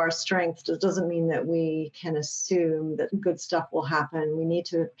play to our strengths. It doesn't mean that we can assume that good stuff will happen. We need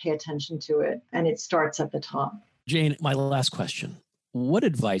to pay attention to it, and it starts at the top. Jane, my last question. What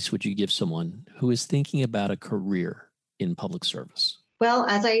advice would you give someone who is thinking about a career in public service? Well,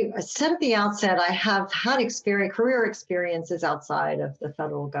 as I said at the outset, I have had career experiences outside of the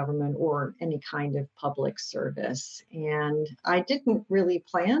federal government or any kind of public service. And I didn't really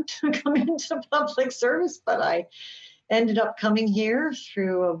plan to come into public service, but I ended up coming here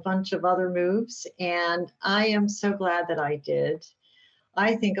through a bunch of other moves, and I am so glad that I did.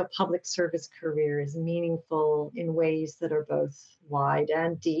 I think a public service career is meaningful in ways that are both wide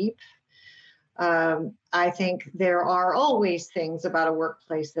and deep. I think there are always things about a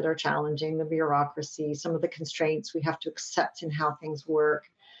workplace that are challenging, the bureaucracy, some of the constraints we have to accept in how things work.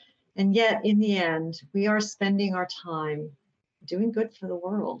 And yet, in the end, we are spending our time doing good for the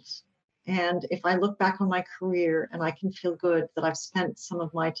world. And if I look back on my career and I can feel good that I've spent some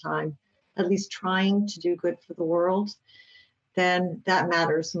of my time at least trying to do good for the world, then that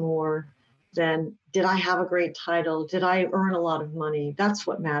matters more than did I have a great title? Did I earn a lot of money? That's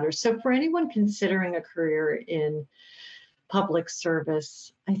what matters. So for anyone considering a career in public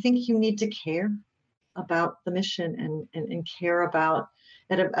service, I think you need to care about the mission and care about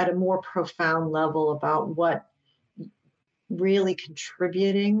at a more profound level about what really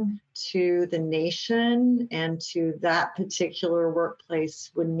contributing to the nation and to that particular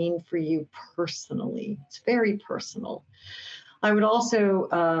workplace would mean for you personally. It's very personal. I would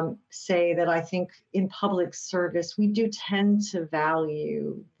also say that I think in public service, we do tend to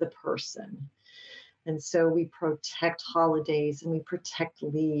value the person. And so we protect holidays and we protect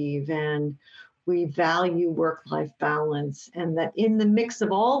leave and we value work-life balance, and that in the mix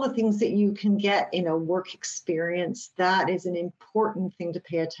of all the things that you can get in a work experience, that is an important thing to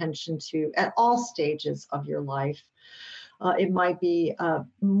pay attention to at all stages of your life. It might be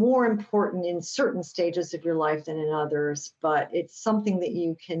more important in certain stages of your life than in others, but it's something that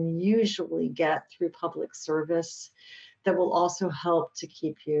you can usually get through public service that will also help to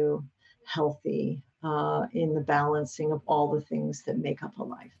keep you healthy in the balancing of all the things that make up a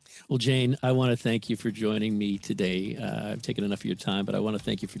life. Well, Jane, I want to thank you for joining me today. I've taken enough of your time, but I want to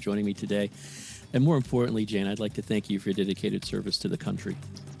thank you for joining me today. And more importantly, Jane, I'd like to thank you for your dedicated service to the country.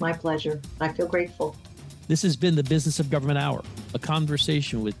 My pleasure. I feel grateful. This has been the Business of Government Hour, a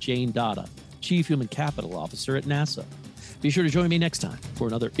conversation with Jane Datta, Chief Human Capital Officer at NASA. Be sure to join me next time for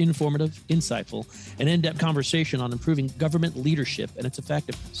another informative, insightful, and in-depth conversation on improving government leadership and its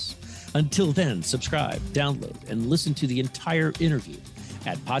effectiveness. Until then, subscribe, download, and listen to the entire interview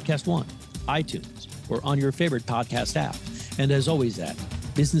at Podcast One, iTunes, or on your favorite podcast app. And as always, at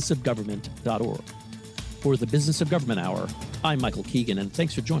businessofgovernment.org. For the Business of Government Hour, I'm Michael Keegan, and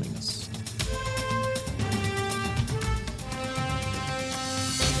thanks for joining us.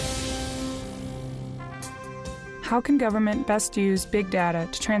 How can government best use big data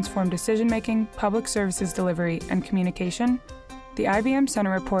to transform decision-making, public services delivery, and communication? The IBM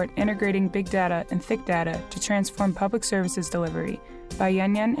Center report Integrating Big Data and Thick Data to Transform Public Services Delivery by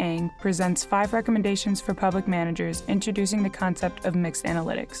Yan Ang presents 5 recommendations for public managers introducing the concept of mixed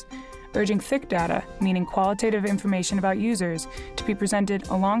analytics, urging thick data, meaning qualitative information about users, to be presented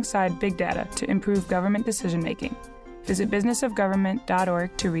alongside big data to improve government decision-making. Visit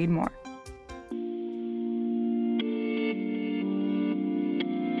businessofgovernment.org to read more.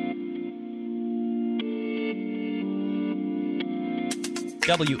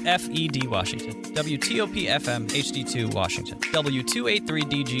 WFED Washington, WTOP-FM HD2 Washington,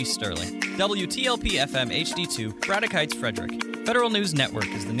 W283DG Sterling, WTLP-FM HD2 Braddock Heights Frederick. Federal News Network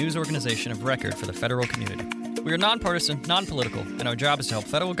is the news organization of record for the federal community. We are nonpartisan, non-political, and our job is to help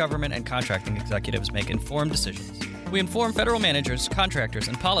federal government and contracting executives make informed decisions. We inform federal managers, contractors,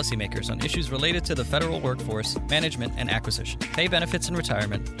 and policymakers on issues related to the federal workforce, management, and acquisition, pay benefits and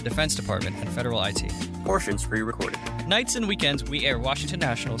retirement, the Defense Department, and federal IT. Portions pre-recorded. Nights and weekends, we air Washington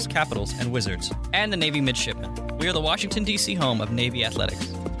Nationals, Capitals, and Wizards, and the Navy Midshipmen. We are the Washington, D.C. home of Navy Athletics.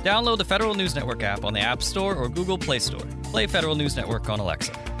 Download the Federal News Network app on the App Store or Google Play Store. Play Federal News Network on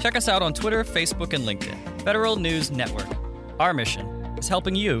Alexa. Check us out on Twitter, Facebook, and LinkedIn. Federal News Network. Our mission is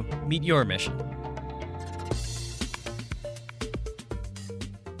helping you meet your mission.